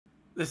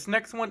This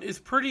next one is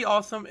pretty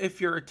awesome if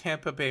you're a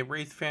Tampa Bay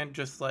Rays fan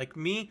just like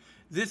me.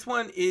 This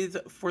one is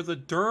for the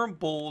Durham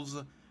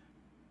Bulls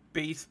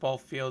baseball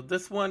field.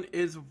 This one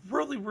is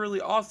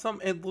really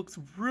awesome and looks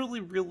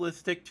really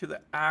realistic to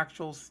the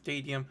actual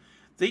stadium.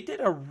 They did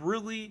a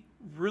really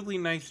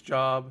nice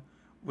job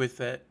with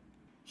it.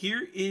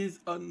 Here is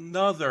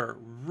another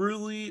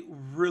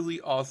really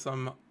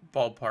awesome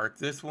ballpark.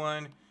 This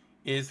one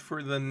is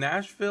for the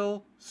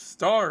Nashville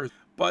Stars.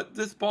 But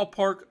this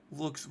ballpark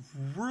looks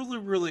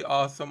really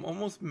awesome,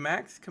 almost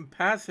max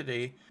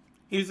capacity.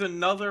 Here's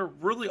another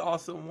really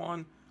awesome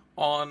one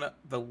on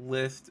the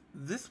list.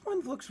 This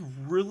one looks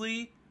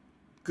really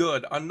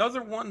good.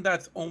 Another one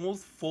that's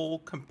almost full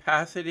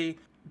capacity.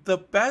 The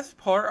best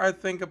part I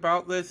think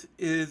about this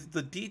is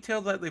the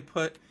detail that they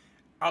put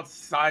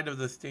outside of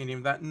the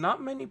stadium that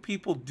not many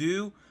people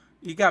do.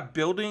 You got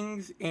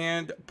buildings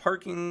and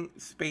parking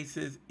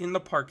spaces in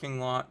the parking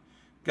lot.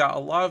 Got a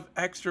lot of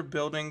extra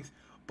buildings,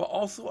 but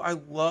also I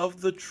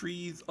love the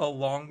trees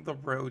along the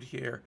road here.